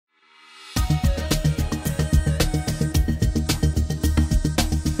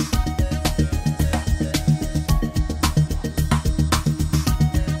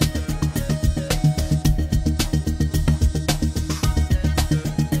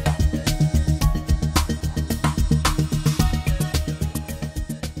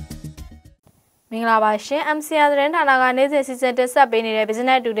င်္ဂလာပါရှင် MCR သတင်းဌာနကနေ့စဉ်စီစဉ်တင်ဆက်ပေးနေတဲ့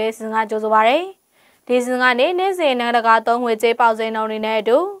Business Today စီစဉ်ကကြိုဆိုပါရစေ။ဒီစီစဉ်ကနေနေ့စဉ်နိုင်ငံတကာသုံးငွေကြေးပေါက်ဈေးနှုန်းတွေနဲ့အ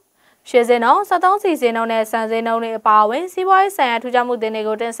တူရွှေဈေးနှုန်း73စီဈေးနှုန်းနဲ့စံဈေးနှုန်းတွေအပါအဝင်စီးပွားရေးဆိုင်ရာထူးခြားမှုတွေ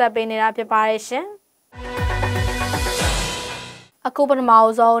ကိုတင်ဆက်ပေးနေတာဖြစ်ပါတယ်ရှင်။အခုပထမ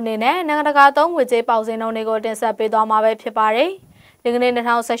အဆုံးအနေနဲ့နိုင်ငံတကာသုံးငွေကြေးပေါက်ဈေးနှုန်းတွေကိုတင်ဆက်ပေးသွားမှာပဲဖြစ်ပါတယ်။ဒီကနေ့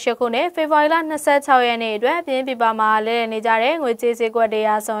2018ခုနှစ်ဖေဖော်ဝါရီလ26ရက်နေ့အတွက်ပြည်ပမှာလဲလှယ်နေကြတဲ့ငွေကြေးဈေးကွက်တွေ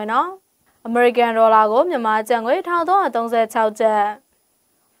အားဆိုရင်တော့အမေရိကန်ဒေါ်လာကိုမြန်မာကျပ်ငွေ1336ကျပ်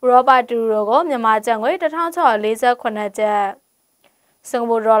ဥရောပတူရိုကိုမြန်မာကျပ်ငွေ1648ကျပ်စင်ကာ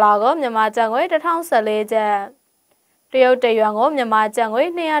ပူဒေါ်လာကိုမြန်မာကျပ်ငွေ1014ကျပ်တရုတ်တယွမ်ကိုမြန်မာကျပ်ငွေ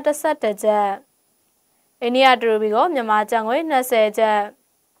211ကျပ်အိန္ဒိယဒရူပီကိုမြန်မာကျပ်ငွေ20ကျပ်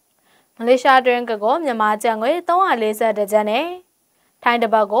မလေးရှားတွင်းကကိုမြန်မာကျပ်ငွေ340ကျပ်နဲ့ထိုင်းတ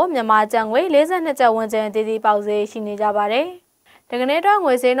ပတ်ကိုမြန်မာကျပ်ငွေ42ကျပ်ဝန်းကျင်တည်တည်ပေါက်ဈေးရှိနေကြပါတယ်ဒီကနေ့တော့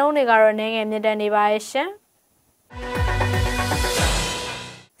ငွေဈေးနှုန်းတွေကတော့နည်းငယ်မြင့်တက်နေပါရဲ့ရှင်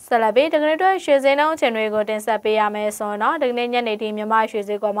ဆက်လက်ပြီးဒီကနေ့တော့ရွှေဈေးနှုန်းချိန်တွေကိုတင်ဆက်ပေးရမယ်ဆိုတော့ဒီကနေ့ညနေထိမြန်မာရွှေ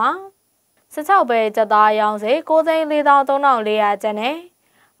ဈေးကွက်မှာ16ပဲကျပ်သားရောင်းဈေး9,43,400ကျပ်နဲ့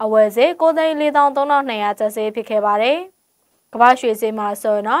အဝယ်ဈေး9,43,200ကျပ်ဈေးဖြစ်ခဲ့ပါတယ်ကမ္ဘာရွှေဈေးမှာ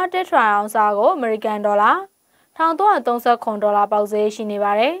ဆိုတော့တစ်ထရာအောင်စာကိုအမေရိကန်ဒေါ်လာ1339ဒေါ်လာပေါက်ဈေးရှိနေ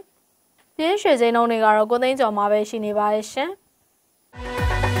ပါတယ်ပြင်းရွှေဈေးနှုန်းတွေကတော့9သိန်းကျော်မှာပဲရှိနေပါရဲ့ရှင်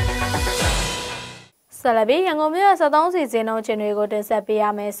ဆက်လက်ပြီးရန်ကုန်မြို့73စီဈေးနှုန်းချိန်တွေကိုတင်ဆက်ပေးရ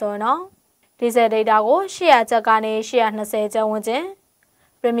မယ်ဆိုတော့ဒီဇယ်ဒေတာကို800ကျပ်ကနေ820ကျပ်ဝန်းကျင်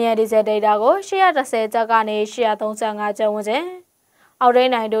ပရီမီယာဒီဇယ်ဒေတာကို810ကျပ်ကနေ835ကျပ်ဝန်းကျင်အောက်ဒိ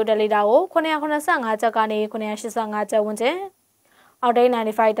န်း92ဒလီတာကို985ကျပ်ကနေ985ကျပ်ဝန်းကျင်အောက်ဒိန်း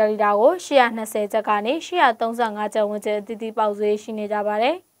95ဒလီတာကို820ကျပ်ကနေ835ကျပ်ဝန်းကျင်တည်တည်ပေါက်ဈေးရှိနေကြပါတ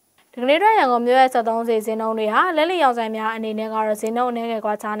ယ်ဒီကနေ့တော့ရန်ကုန်မြို့ရဲ့73စီဈေးနှုန်းတွေဟာလက်လီရောင်ဆိုင်များအနေနဲ့ကတော့ဈေးနှုန်းအနည်းငယ်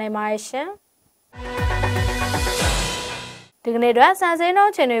ကွာခြားနေပါရဲ့ရှင်ဒီကနေ့တော့စံစင်းနှု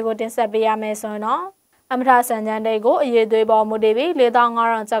န်းချိန်တွေကိုတင်ဆက်ပေးရမယ်ဆိုတော့အမထစံချမ်းတိတ်ကိုအရေးသွေးပေါ်မူတည်ပြီး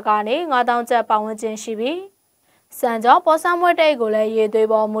4500ကျပ်ကနေ9000ကျပ်ပတ်ဝန်းကျင်ရှိပြီးစံကြောပေါ်ဆံမွေးတိတ်ကိုလည်းအရေးသွေး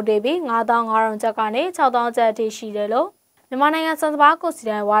ပေါ်မူတည်ပြီး9500ကျပ်ကနေ6000ကျပ်အထိရှိတယ်လို့မြန်မာနိုင်ငံစံစပါးကိုစီ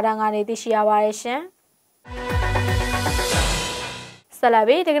တိုင်းဝါဒန်ကနေသိရှိရပါတယ်ရှင်ဆက်လက်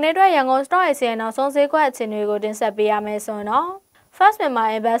ပြီးဒီကနေ့တော့ရန်ကုန် Stock Exchange နောက်ဆုံးဈေးကွက်အခြေအနေကိုတင်ဆက်ပေးရမယ်ဆိုတော့First Myanmar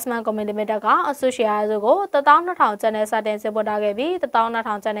Investment Company Limited ကအစုရှယ်ယာစုကို12000ကျပ်နဲ့စတင်ဈေးပွားထားခဲ့ပြီး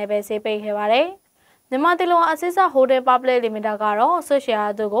12000ကျပ်နဲ့ပဲဈေးပိတ်ခဲ့ပါတယ်။မြန်မာတီလိုအစီအစ Hotel Public Limited ကတော့အစုရှယ်ယာ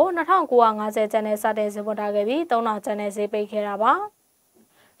စုကို2950ကျပ်နဲ့စတင်ဈေးပွားထားခဲ့ပြီး3000ကျပ်နဲ့ဈေးပိတ်ခဲ့တာပါ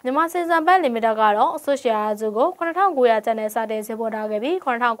။မြန်မာစင်စံဘက် Limited ကတော့အစုရှယ်ယာစုကို9900ကျပ်နဲ့စတင်ဈေးပွားထားခဲ့ပြီး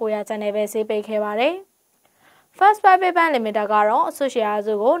9900ကျပ်နဲ့ပဲဈေးပိတ်ခဲ့ပါတယ်။ First Private Bank Limited ကတော့အစုရှယ်ယာ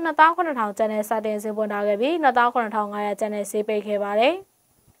စုကို29000ကျပ်နဲ့စတင်ဈေးပွားထားခဲ့ပြီး29500ကျပ်နဲ့ဈေးပိတ်ခဲ့ပါတယ်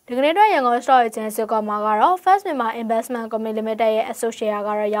။ဒီကနေ့တော့ရန်ကုန် Stock Exchange ဈေးကွက်မှာကတော့ First Myanmar Investment Company Limited ရဲ့အစုရှယ်ယာက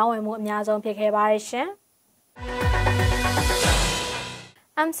တော့ရောင်းဝယ်မှုအများဆုံးဖြစ်ခဲ့ပါတယ်ရှင်။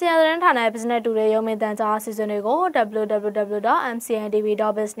 MCR သတင်းဌာနရဲ့ Business Today ရုံးမြင့်တန်းကြားအစီအစဉ်တွေကို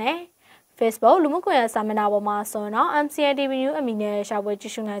www.mcntv.biz နဲ့ Facebook လူမှုကွန်ရက်စာမျက်နှာပေါ်မှာဆိုတော့ MCNTV News အမည်နဲ့ရှာဖွေကြ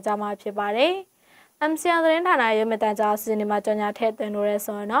ည့်ရှုနိုင်ကြမှာဖြစ်ပါတယ်။ MCR သတင်းဌာနရဲ့မြင့်တန်းကြားအစီအစဉ်မှာကြော်ညာထည့်သွင်းလို့ရ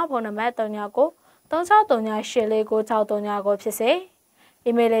ဆိုရင်တော့ဖုန်းနံပါတ်3993638639ကိုဖြစ်စေ။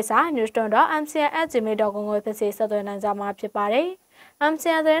 email လိပ်စာ news.mcr@gmail.com ကိုဖြစ်စေဆက်သွယ်နိုင်ကြမှာဖြစ်ပါတယ်။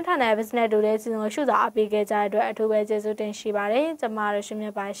 MCR သတင်းဌာနရဲ့ Business Today စီစဉ်ကိုရှုစာအပ်ပေးခဲ့ကြတဲ့အတွက်အထူးပဲကျေးဇူးတင်ရှိပါတယ်။ကျွန်မတို့ရှင်မြ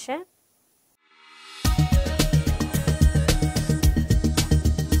တ်ပါရှင်။